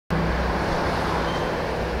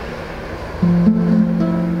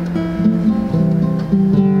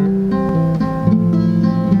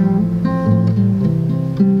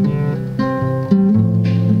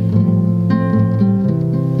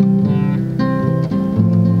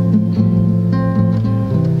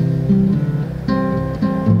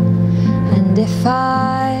If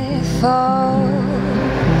I fall,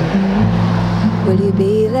 will you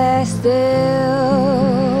be there still?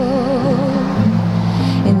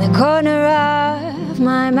 In the corner of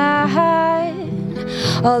my mind,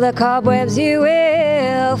 all the cobwebs you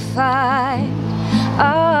will find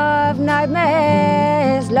of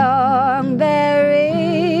nightmares long buried,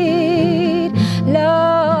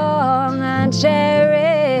 long uncherished,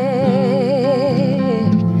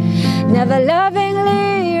 never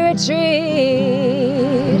lovingly retreat,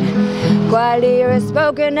 quietly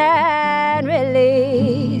spoken and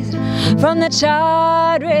released from the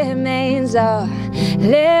charred remains of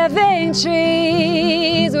living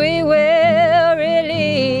trees. We will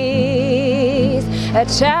release a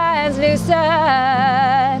translucent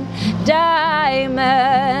diamond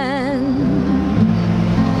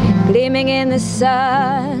gleaming in the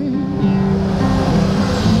sun.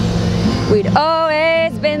 We'd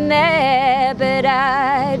always been there, but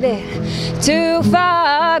I'd been too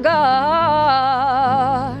far gone.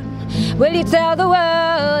 Will you tell the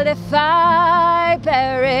world if I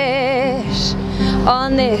perish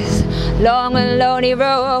on this long and lonely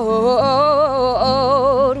road?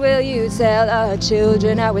 Will you tell our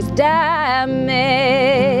children I was damaged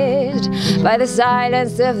by the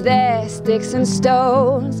silence of their sticks and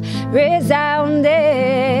stones resounding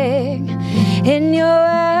in your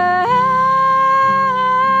words?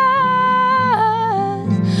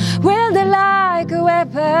 Wielded like a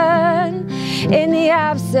weapon in the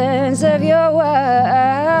absence of your words,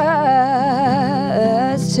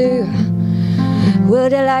 too.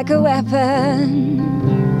 Wielded like a weapon.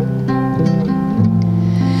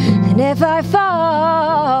 And if I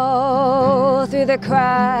fall through the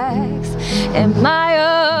cracks in my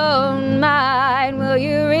own mind, will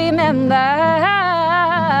you remember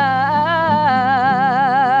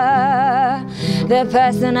the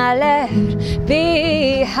person I left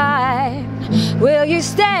behind? Will you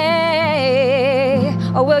stay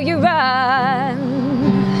or will you run?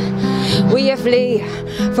 Will you flee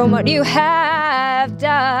from what you have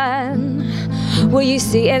done? Will you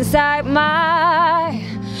see inside my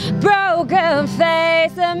broken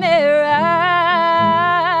face a mirror?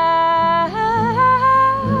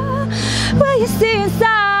 Will you see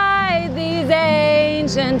inside these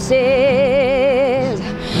ancient tears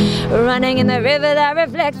running in the river that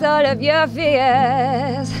reflects all of your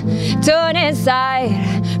fears, torn inside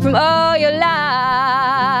from all your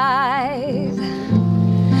lies?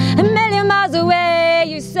 A million miles away,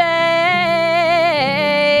 you say,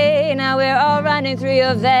 now we're all running through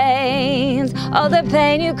your veins. All the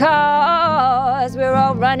pain you caused, we're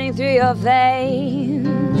all running through your veins.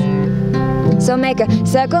 So make a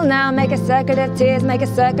circle now, make a circle of tears, make a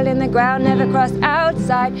circle in the ground, never cross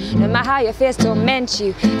outside. No matter how your fears torment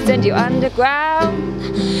you, send you underground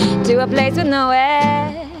to a place with no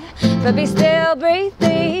air. But be still, breathe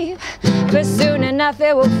deep, for soon enough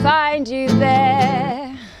it will find you there.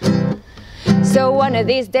 So one of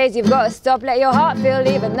these days you've got to stop, let your heart feel,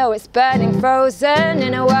 even though it's burning frozen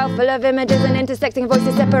in a world full of images and intersecting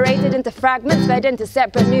voices, separated into fragments, fed into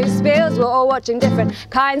separate news spills. We're all watching different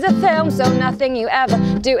kinds of films, so nothing you ever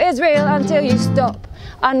do is real until you stop,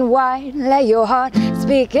 unwind, let your heart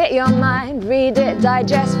speak it, your mind, read it,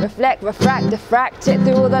 digest, reflect, refract, diffract it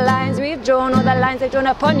through all the lines we've drawn, all the lines they've drawn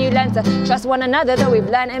upon you. Learn to trust one another, though we've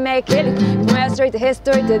learned to make it from our story to his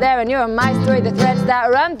story to there and your and my story. The threads that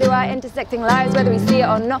run through our intersecting lives, whether we see it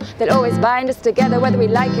or not, they'll always bind us together, whether we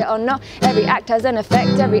like it or not. Every act has an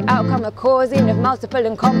effect, every outcome a cause, even if multiple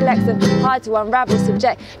and complex and hard to unravel,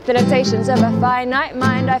 subject to the limitations of a finite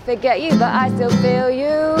mind. I forget you, but I still feel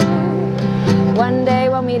you. One day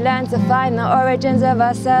when we learn to find the origins of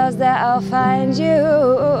ourselves, there I'll find you.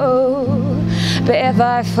 But if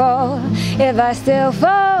I fall, if I still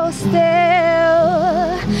fall still,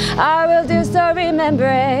 I will do so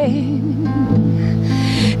remembering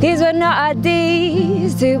these were not our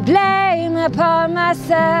deeds to blame upon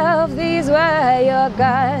myself. These were your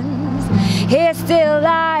guns. Here still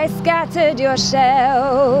lie scattered your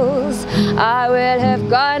shells. I will have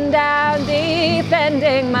gone down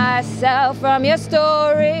defending myself from your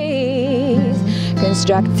stories,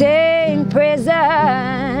 constructing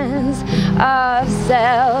prisons of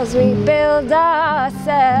cells. We build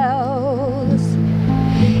ourselves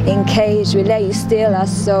in cage, we let you steal our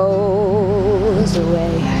souls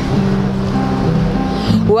away.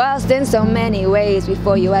 Whilst in so many ways we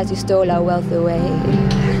fought you as you stole our wealth away.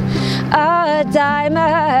 a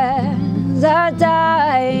diamond, a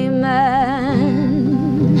diamond,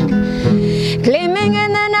 gleaming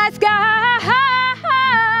in the night sky,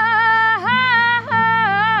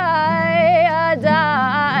 a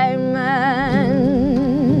diamond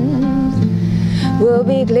will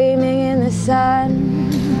be gleaming in the sun.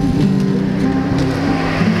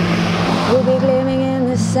 We'll be gleaming in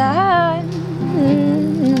the sun,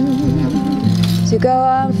 to go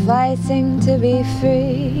on fighting to be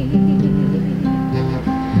free,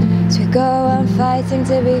 to go on fighting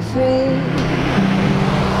to be free.